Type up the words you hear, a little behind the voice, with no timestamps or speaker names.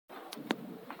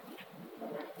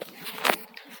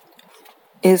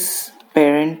Is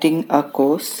parenting a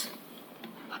course?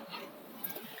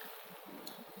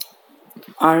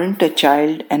 Aren't a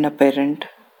child and a parent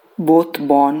both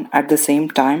born at the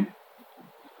same time?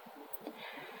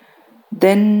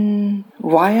 Then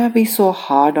why are we so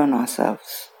hard on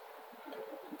ourselves,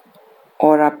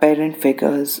 or our parent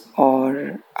figures,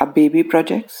 or our baby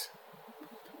projects?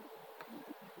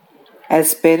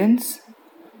 As parents,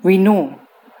 we know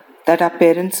that our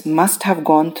parents must have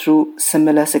gone through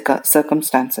similar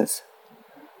circumstances,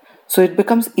 so it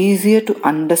becomes easier to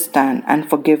understand and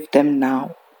forgive them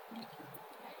now.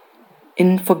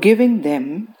 In forgiving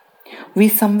them, we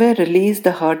somewhere release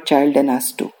the hurt child in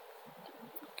us too.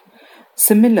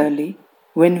 Similarly,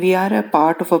 when we are a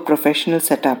part of a professional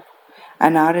setup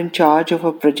and are in charge of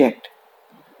a project,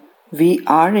 we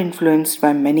are influenced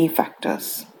by many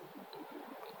factors.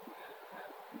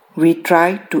 We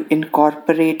try to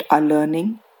incorporate our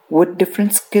learning with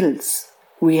different skills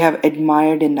we have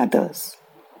admired in others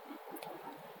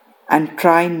and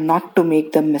try not to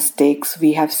make the mistakes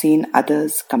we have seen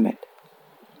others commit.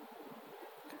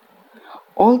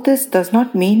 All this does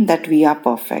not mean that we are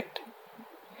perfect.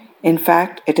 In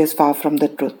fact, it is far from the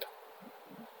truth.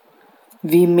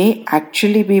 We may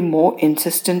actually be more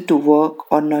insistent to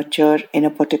work or nurture in a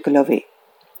particular way,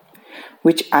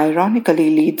 which ironically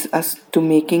leads us to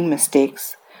making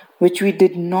mistakes which we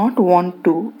did not want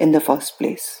to in the first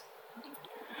place.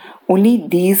 Only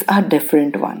these are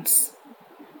different ones.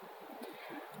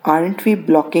 Aren't we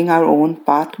blocking our own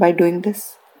path by doing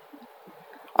this?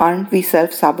 Aren't we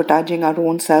self sabotaging our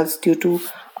own selves due to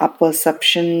our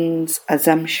perceptions,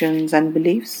 assumptions, and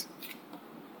beliefs?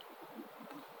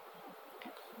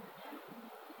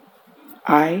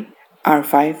 I,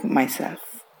 R5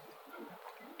 myself.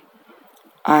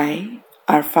 I,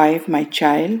 R5 my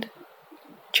child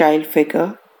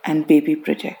figure, and baby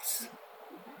projects.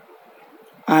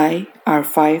 I,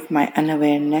 R5 my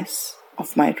unawareness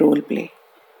of my role play.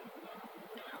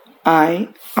 I,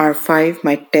 R5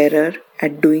 my terror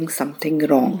at doing something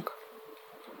wrong.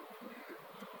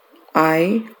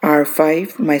 I,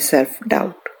 R5 my self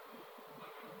doubt.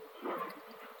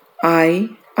 I,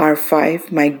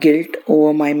 R5 my guilt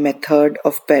over my method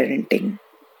of parenting.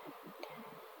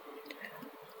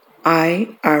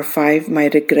 I, R5 my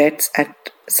regrets at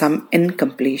some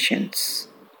incompletions.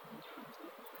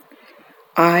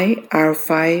 I,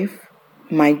 R5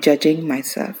 my judging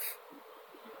myself.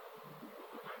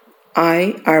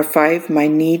 I, R5 my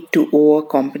need to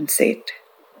overcompensate.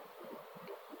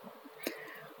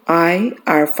 I,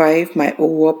 R5 my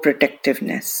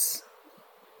overprotectiveness.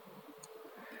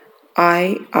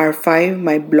 I, R5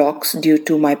 my blocks due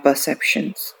to my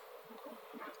perceptions.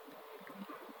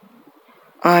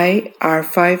 I,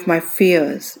 R5 my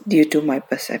fears due to my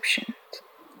perceptions.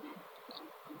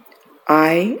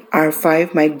 I,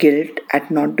 R5 my guilt at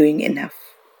not doing enough.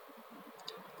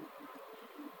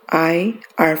 I,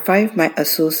 R5 my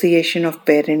association of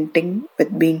parenting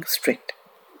with being strict.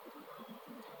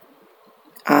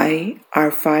 I,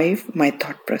 R5 my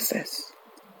thought process.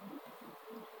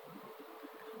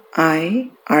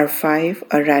 I, R5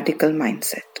 a radical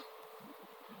mindset.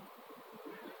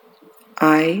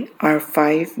 I,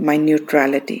 R5 my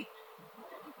neutrality.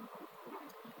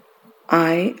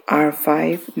 I,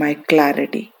 R5 my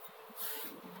clarity.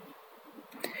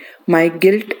 My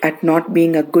guilt at not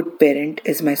being a good parent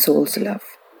is my soul's love.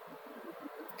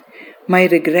 My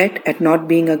regret at not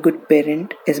being a good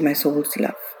parent is my soul's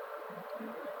love.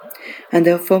 And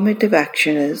the affirmative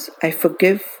action is I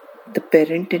forgive the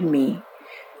parent in me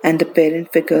and the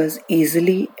parent figures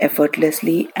easily,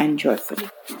 effortlessly, and joyfully.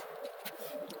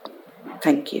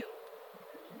 Thank you.